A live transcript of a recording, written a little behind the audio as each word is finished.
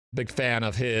big fan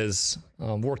of his.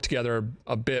 Worked together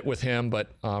a bit with him,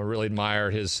 but really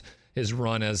admired his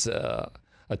run as a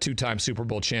two-time Super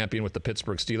Bowl champion with the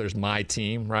Pittsburgh Steelers, my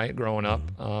team, right, growing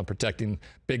up, protecting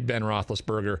Big Ben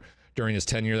Roethlisberger during his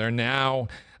tenure there. Now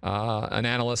an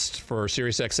analyst for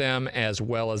SiriusXM as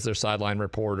well as their sideline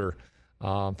reporter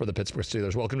for the Pittsburgh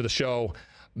Steelers. Welcome to the show,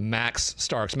 Max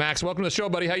Starks. Max, welcome to the show,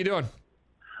 buddy. How you doing?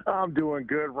 I'm doing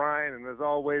good, Ryan, and as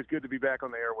always, good to be back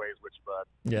on the airwaves with you, bud.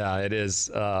 Yeah, it is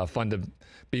fun to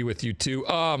be with you, too.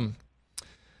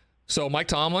 So Mike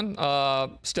Tomlin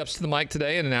steps to the mic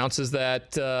today and announces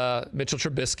that Mitchell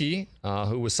Trubisky,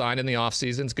 who was signed in the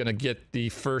offseason, is going to get the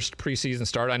first preseason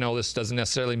start. I know this doesn't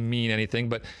necessarily mean anything,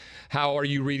 but how are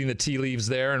you reading the tea leaves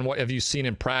there, and what have you seen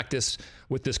in practice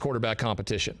with this quarterback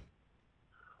competition?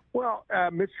 Well,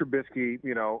 Mitch Trubisky,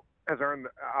 has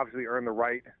obviously earned the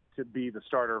right to be the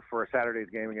starter for a Saturday's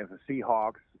game against the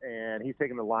Seahawks, and he's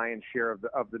taken the lion's share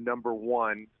of the number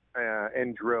one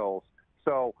in drills.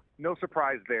 So no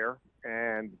surprise there,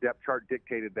 and the depth chart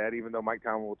dictated that, even though Mike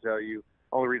Tomlin will tell you,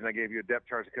 only reason I gave you a depth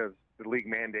chart is because the league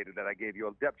mandated that I gave you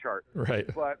a depth chart. Right.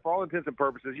 But for all intents and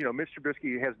purposes, Mitch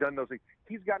Trubisky has done those things.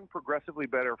 He's gotten progressively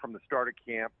better from the start of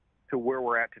camp to where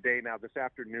we're at today. Now, this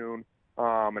afternoon,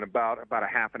 and about a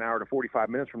half an hour to 45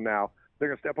 minutes from now, they're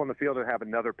going to step on the field and have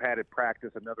another padded practice,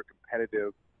 another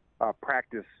competitive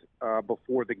practice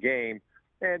before the game.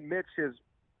 And Mitch has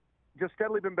just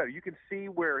steadily been better. You can see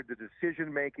where the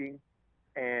decision-making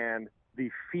and the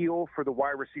feel for the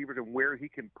wide receivers and where he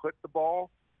can put the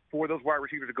ball for those wide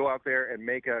receivers to go out there and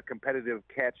make a competitive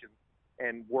catch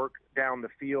and work down the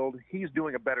field. He's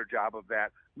doing a better job of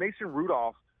that. Mason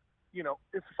Rudolph,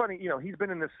 it's funny, he's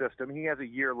been in this system. He has a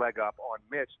year leg up on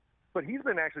Mitch, but he's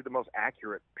been actually the most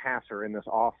accurate passer in this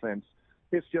offense.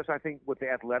 It's just, I think, with the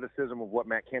athleticism of what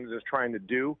Matt Canada is trying to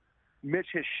do, Mitch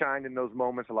has shined in those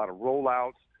moments, a lot of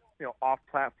rollouts,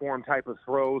 off-platform type of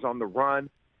throws on the run.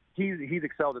 He's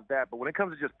excelled at that. But when it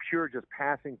comes to just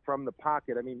passing from the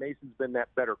pocket, Mason's been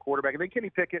that better quarterback. And then Kenny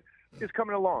Pickett is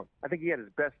coming along. I think he had his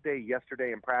best day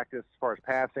yesterday in practice as far as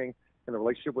passing and the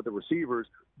relationship with the receivers.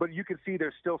 But you can see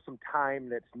there's still some time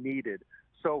that's needed.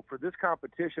 So for this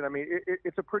competition,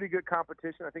 it's a pretty good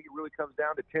competition. I think it really comes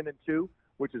down to 10-2,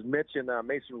 which is Mitch and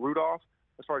Mason Rudolph.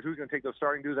 As far as who's going to take those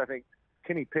starting duties, I think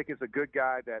Kenny Pickett's a good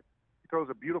guy that throws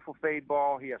a beautiful fade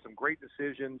ball. He has some great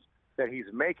decisions that he's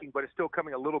making, but it's still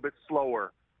coming a little bit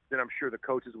slower than I'm sure the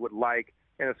coaches would like.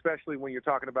 And especially when you're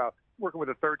talking about working with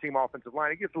a third-team offensive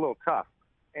line, it gets a little tough.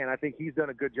 And I think he's done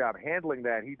a good job handling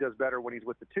that. He does better when he's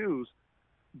with the twos.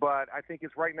 But I think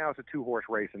right now it's a two-horse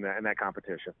race in that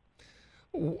competition.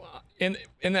 In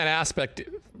that aspect,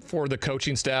 for the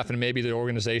coaching staff and maybe the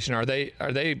organization, are they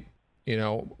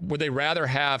would they rather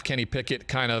have Kenny Pickett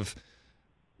kind of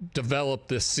develop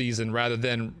this season rather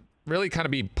than really kind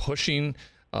of be pushing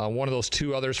one of those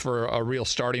two others for a real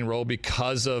starting role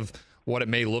because of what it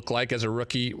may look like as a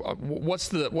rookie? What's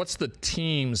the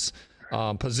team's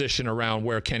position around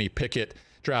where Kenny Pickett,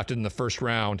 drafted in the first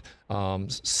round,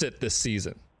 sit this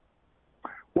season?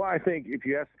 Well, I think if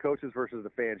you ask the coaches versus the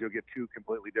fans, you'll get two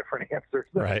completely different answers.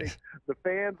 Right. The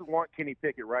fans want Kenny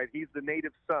Pickett, right? He's the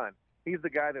native son. He's the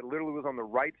guy that literally was on the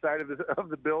right side of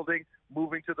the building,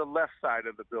 moving to the left side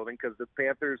of the building because the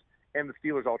Panthers and the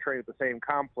Steelers all train at the same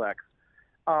complex.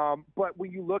 But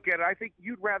when you look at it, I think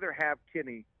you'd rather have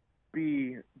Kenny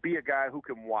be a guy who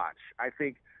can watch. I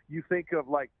think you think of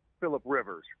like Phillip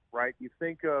Rivers, right? You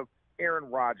think of Aaron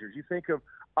Rodgers. You think of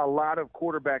a lot of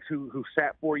quarterbacks who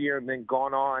sat for a year and then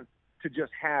gone on to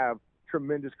just have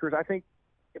tremendous careers. I think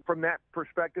from that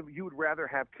perspective, you would rather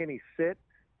have Kenny sit.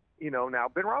 Now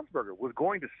Ben Roethlisberger was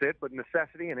going to sit, but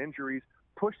necessity and injuries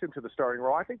pushed him to the starting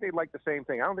role. I think they'd like the same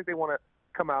thing. I don't think they want to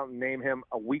come out and name him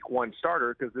a week one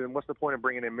starter because then what's the point of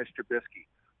bringing in Mitch Trubisky?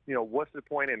 What's the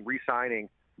point in re-signing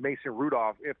Mason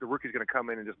Rudolph if the rookie's going to come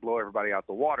in and just blow everybody out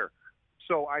the water?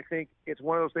 So I think it's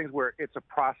one of those things where it's a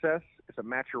process, it's a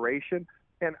maturation,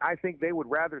 and I think they would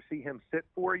rather see him sit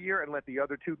for a year and let the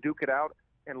other two duke it out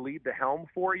and lead the helm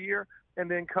for a year, and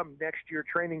then come next year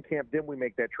training camp, then we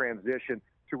make that transition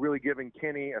to really giving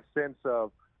Kenny a sense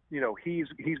of,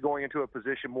 he's going into a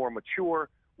position more mature,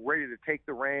 ready to take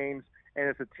the reins, and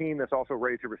it's a team that's also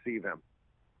ready to receive him.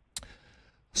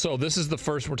 So this is the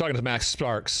first, we're talking to Max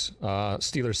Starks,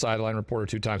 Steelers sideline reporter,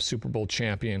 two-time Super Bowl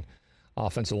champion,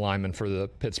 offensive lineman for the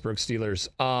Pittsburgh Steelers.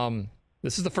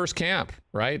 This is the first camp,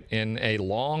 right, in a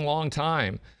long, long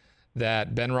time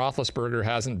that Ben Roethlisberger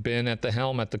hasn't been at the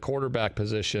helm at the quarterback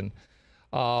position.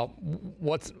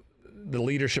 What's the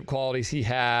leadership qualities he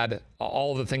had,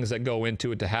 all of the things that go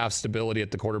into it to have stability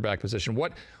at the quarterback position?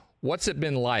 What's it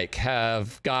been like?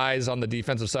 Have guys on the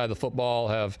defensive side of the football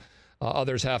have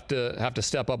others have to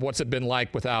step up. What's it been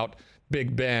like without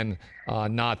Big Ben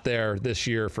not there this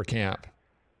year for camp?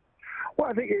 Well,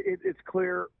 I think it's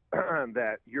clear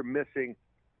that you're missing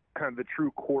the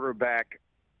true quarterback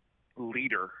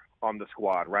leader on the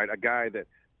squad, right? A guy that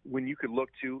when you could look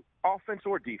to offense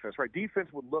or defense, right? Defense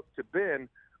would look to Ben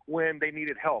when they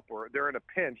needed help or they're in a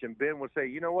pinch, and Ben would say,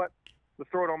 you know what, let's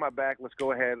throw it on my back. Let's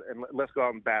go ahead and let's go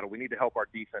out and battle. We need to help our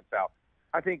defense out.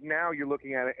 I think now you're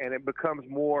looking at it, and it becomes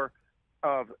more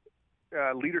of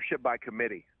leadership by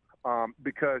committee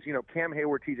because, Cam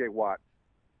Hayward, T.J. Watt,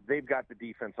 they've got the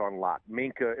defense on lock.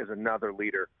 Minka is another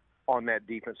leader on that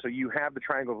defense. So you have the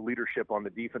triangle of leadership on the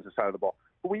defensive side of the ball.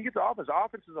 But when you get to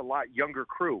offense is a lot younger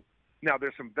crew. Now,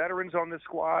 there's some veterans on this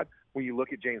squad. When you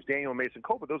look at James Daniel and Mason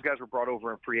Cole, but those guys were brought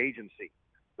over in free agency.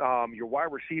 Your wide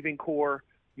receiving core,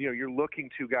 you're looking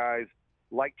to guys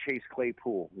like Chase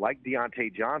Claypool, like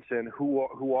Deontay Johnson, who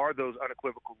are those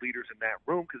unequivocal leaders in that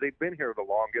room because they've been here the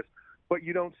longest. But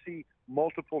you don't see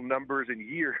multiple numbers and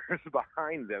years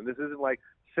behind them. This isn't like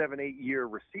 7-8 year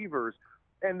receivers.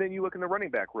 And then you look in the running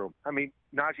back room. I mean,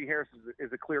 Najee Harris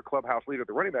is a clear clubhouse leader at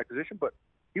the running back position, but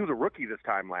he was a rookie this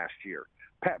time last year.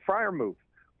 Pat Freiermuth,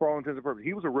 for all intents and purposes,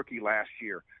 he was a rookie last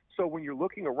year. So when you're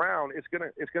looking around, it's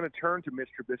gonna turn to Mitch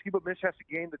Trubisky, but Mitch has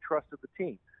to gain the trust of the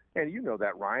team. And you know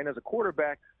that, Ryan, as a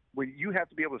quarterback, where you have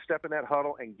to be able to step in that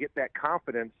huddle and get that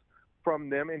confidence from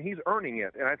them, and he's earning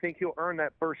it. And I think he'll earn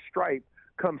that first stripe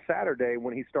come Saturday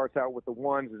when he starts out with the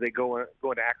ones as they go into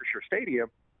Acrisure Stadium.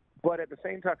 But at the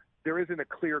same time, there isn't a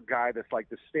clear guy that's like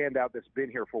the standout that's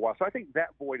been here for a while. So I think that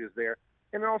void is there.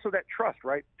 And then also that trust,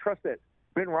 right? Trust that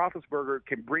Ben Roethlisberger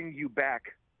can bring you back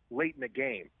late in the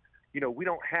game. We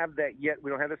don't have that yet. We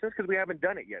don't have that sense because we haven't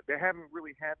done it yet. They haven't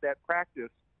really had that practice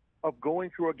of going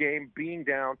through a game, being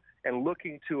down, and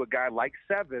looking to a guy like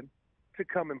Seven to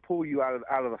come and pull you out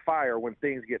of the fire when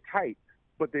things get tight.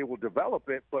 But they will develop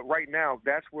it. But right now,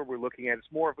 that's where we're looking at.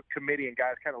 It's more of a committee and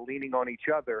guys kind of leaning on each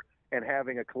other and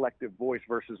having a collective voice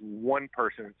versus one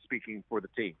person speaking for the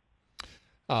team.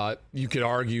 You could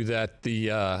argue that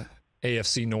the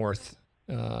AFC North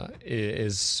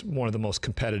is one of the most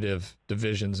competitive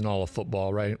divisions in all of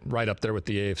football, right up there with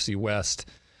the AFC West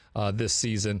this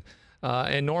season.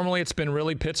 And normally it's been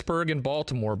really Pittsburgh and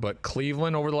Baltimore, but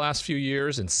Cleveland over the last few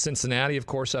years and Cincinnati, of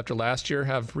course, after last year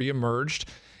have reemerged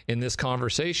in this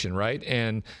conversation, right?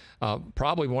 And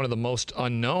probably one of the most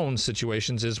unknown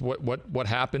situations is what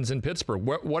happens in Pittsburgh.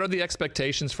 What are the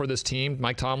expectations for this team?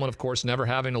 Mike Tomlin, of course, never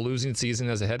having a losing season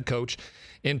as a head coach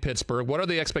in Pittsburgh. What are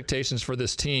the expectations for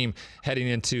this team heading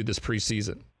into this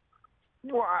preseason?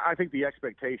 Well, I think the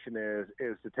expectation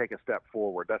is to take a step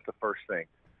forward. That's the first thing.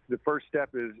 The first step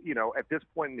is, at this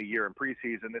point in the year in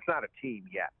preseason, it's not a team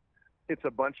yet. It's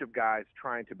a bunch of guys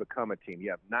trying to become a team. You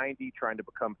have 90 trying to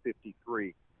become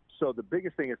 53. So the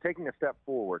biggest thing is taking a step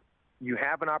forward. You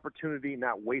have an opportunity,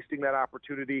 not wasting that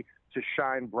opportunity to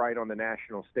shine bright on the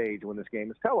national stage when this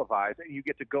game is televised. And you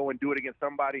get to go and do it against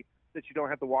somebody that you don't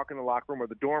have to walk in the locker room or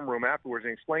the dorm room afterwards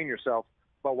and explain yourself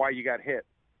about why you got hit.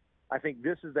 I think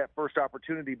this is that first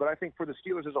opportunity. But I think for the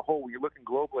Steelers as a whole, when you're looking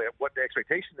globally at what the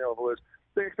expectation level is,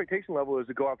 the expectation level is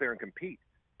to go out there and compete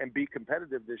and be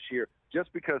competitive this year.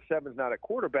 Just because Seven's not at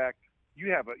quarterback, you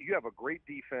have a great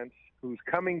defense who's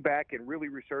coming back and really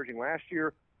resurging. Last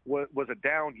year was a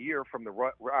down year from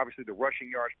obviously the rushing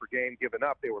yards per game given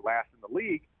up. They were last in the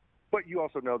league, but you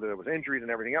also know that there was injuries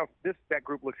and everything else. That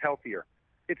group looks healthier.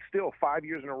 It's still 5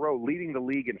 years in a row leading the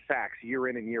league in sacks year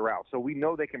in and year out. So we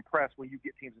know they can press when you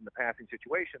get teams in the passing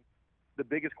situation. The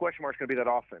biggest question mark is going to be that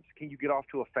offense. Can you get off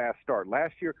to a fast start?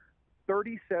 Last year,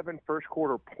 37 first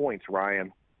quarter points,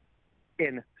 Ryan,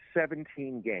 in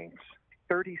 17 games.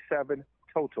 37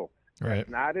 total. Right.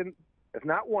 It's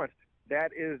not once.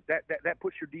 That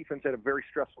puts your defense at a very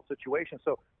stressful situation.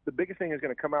 So the biggest thing is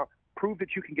going to come out, prove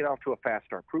that you can get off to a fast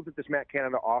start, prove that this Matt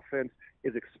Canada offense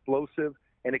is explosive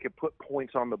and it can put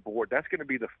points on the board. That's going to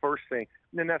be the first thing.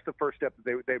 And then that's the first step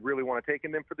that they really want to take.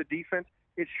 And then for the defense,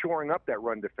 it's shoring up that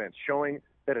run defense, showing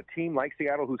that a team like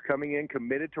Seattle who's coming in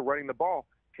committed to running the ball,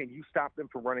 can you stop them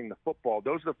from running the football?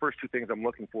 Those are the first two things I'm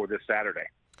looking for this Saturday.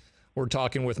 We're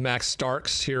talking with Max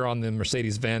Starks here on the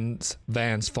Mercedes-Benz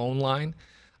phone line,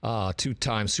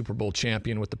 two-time Super Bowl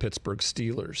champion with the Pittsburgh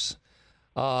Steelers.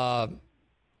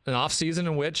 An offseason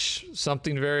in which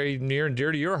something very near and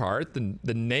dear to your heart,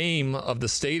 the name of the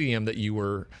stadium that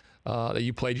you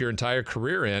played your entire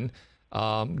career in,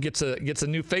 gets a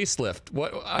new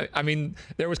facelift. I mean,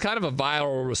 there was kind of a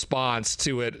viral response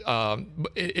to it.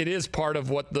 It is part of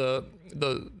what the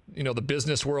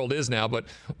business world is now. But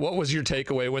what was your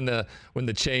takeaway when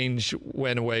the change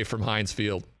went away from Heinze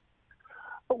Field?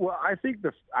 Well, I think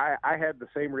I had the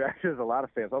same reaction as a lot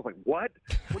of fans. I was like, what?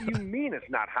 What do you mean it's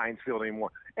not Heinze Field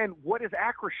anymore? And what is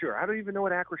Acrisure? I don't even know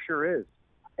what Acrisure is.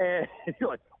 And you're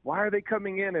like, why are they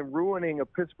coming in and ruining a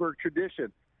Pittsburgh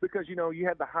tradition? Because, you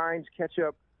had the Heinz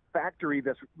ketchup factory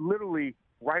that's literally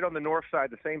right on the north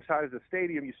side, the same side as the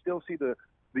stadium. You still see the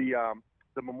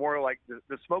memorial, like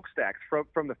the smokestacks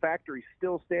from the factory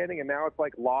still standing, and now it's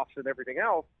like lofts and everything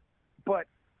else. But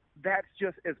that's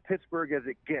just as Pittsburgh as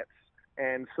it gets.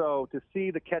 And so to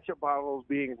see the ketchup bottles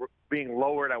being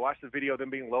lowered, I watched the video of them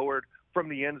being lowered from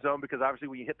the end zone, because obviously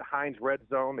when you hit the Heinz red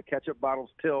zone, the ketchup bottles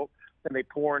tilt and they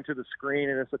pour into the screen,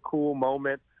 and it's a cool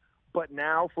moment. But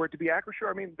now for it to be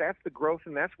Acrisure, I mean, that's the growth,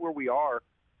 and that's where we are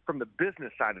from the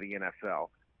business side of the NFL.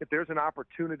 If there's an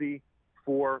opportunity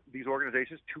for these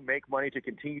organizations to make money, to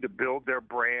continue to build their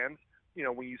brands,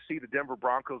 when you see the Denver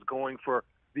Broncos going for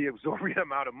the exorbitant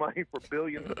amount of money for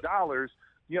billions of dollars,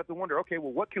 you have to wonder, okay,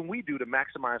 well, what can we do to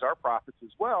maximize our profits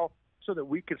as well so that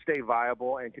we can stay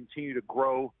viable and continue to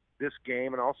grow this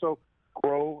game, and also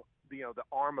grow the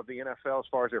arm of the NFL as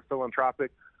far as their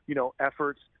philanthropic,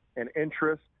 efforts and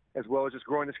interests, as well as just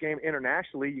growing this game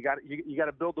internationally. You got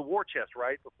to build the war chest,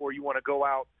 right, before you want to go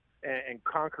out and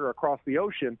conquer across the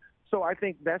ocean. So I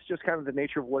think that's just kind of the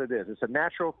nature of what it is. It's a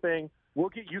natural thing. We'll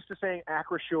get used to saying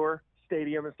Acrisure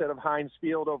Stadium instead of Heinze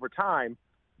Field over time.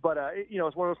 But,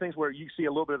 it's one of those things where you see a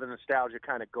little bit of the nostalgia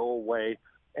kind of go away,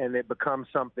 and it becomes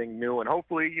something new. And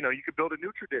hopefully, you could build a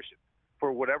new tradition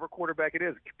for whatever quarterback it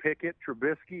is, Pickett,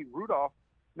 Trubisky, Rudolph.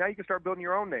 Now you can start building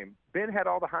your own name. Ben had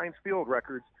all the Heinze Field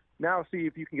records. Now see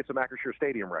if you can get some Acrisure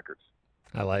Stadium records.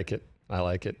 I like it.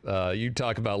 You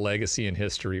talk about legacy and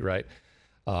history, right?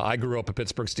 I grew up a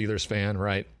Pittsburgh Steelers fan,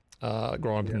 right?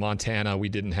 Growing up in Montana, we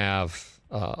didn't have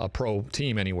a pro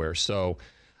team anywhere. So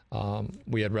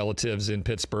we had relatives in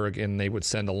Pittsburgh, and they would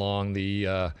send along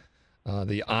the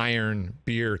iron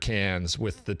beer cans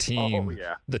with the team,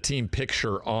 the team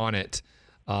picture on it.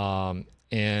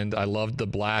 And I loved the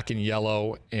black and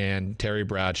yellow and Terry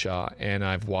Bradshaw, and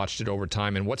I've watched it over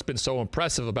time. And what's been so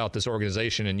impressive about this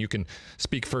organization, and you can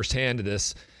speak firsthand to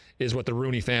this, is what the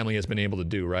Rooney family has been able to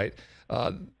do, right?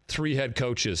 3 head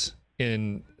coaches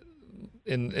in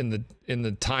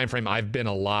the time frame I've been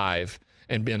alive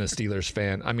and been a Steelers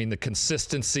fan. I mean, the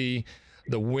consistency,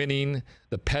 the winning,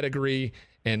 the pedigree,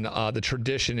 and the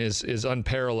tradition is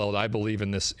unparalleled, I believe,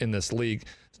 in this league.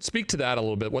 Speak to that a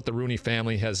little bit, what the Rooney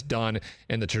family has done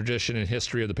and the tradition and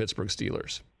history of the Pittsburgh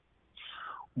Steelers.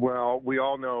 Well, we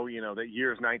all know, that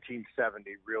year is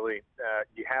 1970, really.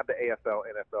 You have the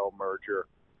AFL-NFL merger,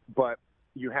 but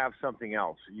you have something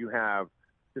else. You have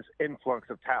this influx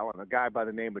of talent. A guy by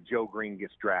the name of Joe Green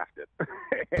gets drafted.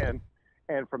 and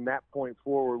from that point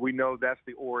forward, we know that's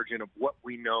the origin of what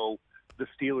we know the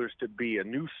Steelers to be. A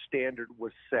new standard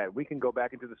was set. We can go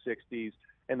back into the 60s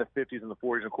and the 50s and the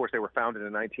 40s. Of course, they were founded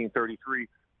in 1933.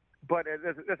 But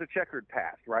there's a checkered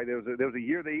past, right? There was a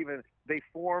year they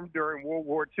formed during World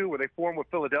War II, where they formed with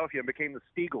Philadelphia and became the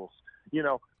Steagles.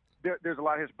 There's a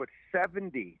lot of history. But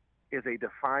 70 is a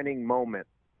defining moment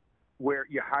where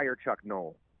you hire Chuck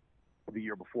Noll the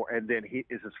year before, and then he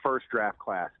is his first draft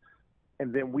class.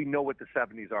 And then we know what the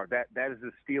 70s are. That is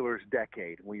the Steelers'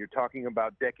 decade. When you're talking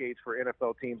about decades for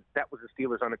NFL teams, that was the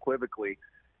Steelers unequivocally.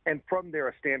 And from there,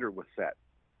 a standard was set.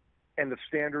 And the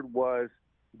standard was,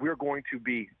 we're going to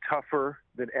be tougher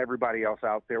than everybody else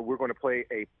out there. We're going to play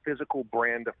a physical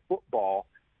brand of football,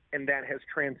 and that has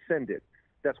transcended.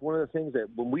 That's one of the things that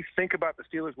when we think about the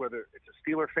Steelers, whether it's a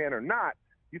Steeler fan or not,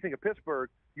 you think of Pittsburgh,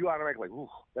 you automatically like, ooh,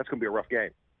 that's going to be a rough game.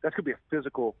 That's going to be a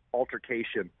physical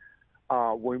altercation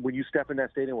when you step in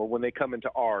that stadium or when they come into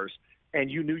ours,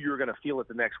 and you knew you were going to feel it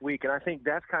the next week. And I think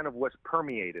that's kind of what's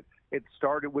permeated. It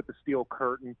started with the steel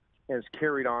curtain and it's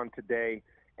carried on today.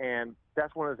 And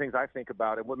that's one of the things I think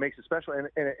about and what makes it special. And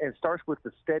it starts with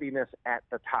the steadiness at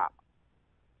the top.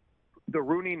 The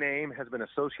Rooney name has been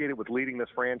associated with leading this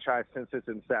franchise since its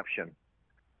inception.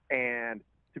 And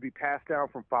to be passed down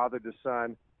from father to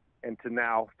son and to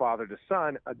now father to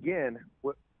son, again,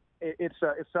 it's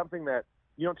something that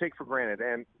you don't take for granted.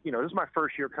 And, this is my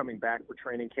first year coming back for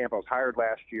training camp. I was hired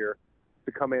last year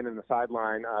to come in the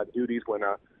sideline duties when,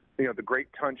 the great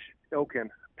Tunch Ilkin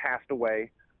passed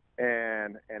away.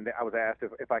 And I was asked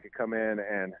if I could come in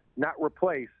and not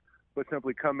replace, but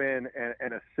simply come in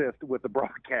and assist with the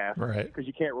broadcast, right? Because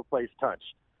you can't replace Tunch.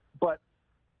 But,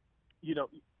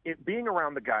 it being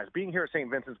around the guys, being here at St.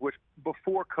 Vincent's, which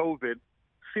before COVID,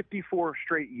 54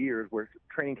 straight years where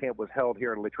training camp was held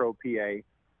here in Latrobe, PA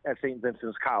at St.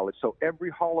 Vincent's College. So every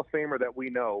Hall of Famer that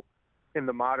we know in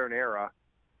the modern era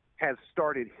has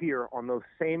started here on those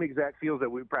same exact fields that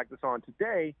we practice on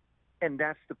today. And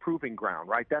that's the proving ground,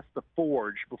 right? That's the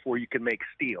forge before you can make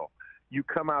steel. You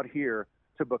come out here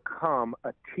to become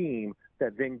a team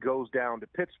that then goes down to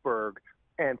Pittsburgh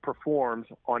and performs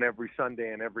on every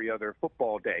Sunday and every other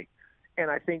football day. And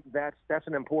I think that's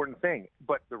an important thing.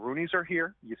 But the Rooneys are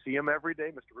here. You see them every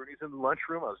day. Mr. Rooney's in the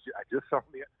lunchroom. I just saw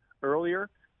him earlier.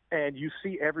 And you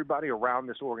see everybody around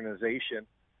this organization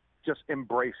just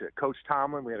embrace it. Coach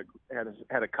Tomlin, we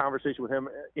had a conversation with him,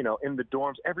 in the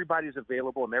dorms. Everybody's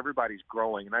available and everybody's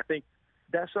growing. And I think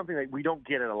that's something that we don't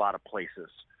get in a lot of places.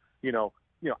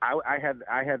 I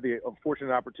had the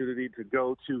fortunate opportunity to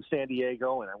go to San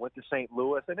Diego, and I went to St.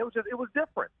 Louis, and it was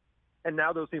different. And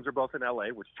now those teams are both in LA,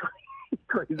 which is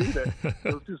crazy that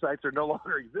those two sites are no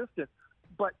longer existent.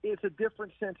 But it's a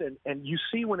different sense, and you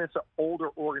see when it's an older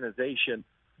organization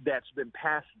that's been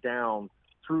passed down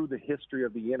through the history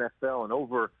of the NFL and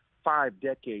over 5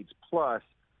 decades plus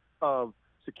of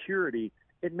security,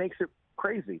 it makes it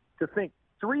crazy to think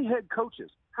 3 head coaches.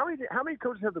 How many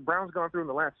coaches have the Browns gone through in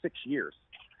the last 6 years?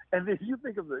 And if you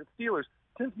think of the Steelers,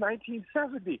 since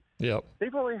 1970,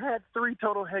 they've only had 3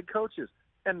 total head coaches.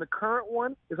 And the current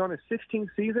one is on his 16th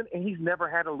season, and he's never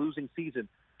had a losing season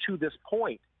to this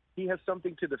point. He has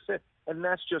something to defend, and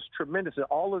that's just tremendous. And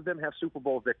all of them have Super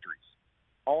Bowl victories.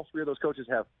 All 3 of those coaches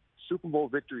have Super Bowl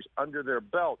victories under their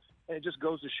belts. And it just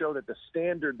goes to show that the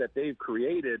standard that they've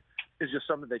created is just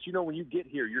something that, when you get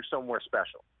here, you're somewhere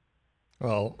special.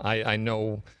 Well, I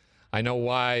know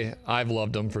why I've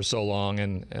loved them for so long,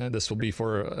 and this will be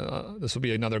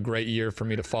another great year for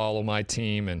me to follow my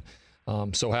team, and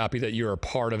I'm so happy that you're a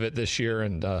part of it this year,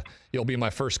 and you'll be my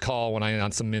first call when I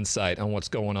want some insight on what's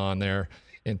going on there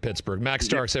in Pittsburgh. Max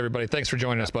Starks, everybody, thanks for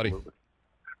joining us, buddy.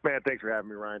 Man, thanks for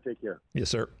having me, Ryan. Take care. Yes,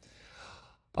 sir.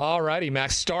 All righty,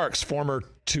 Max Starks, former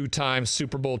 2-time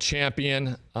Super Bowl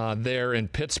champion there in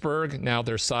Pittsburgh, now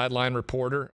their sideline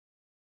reporter.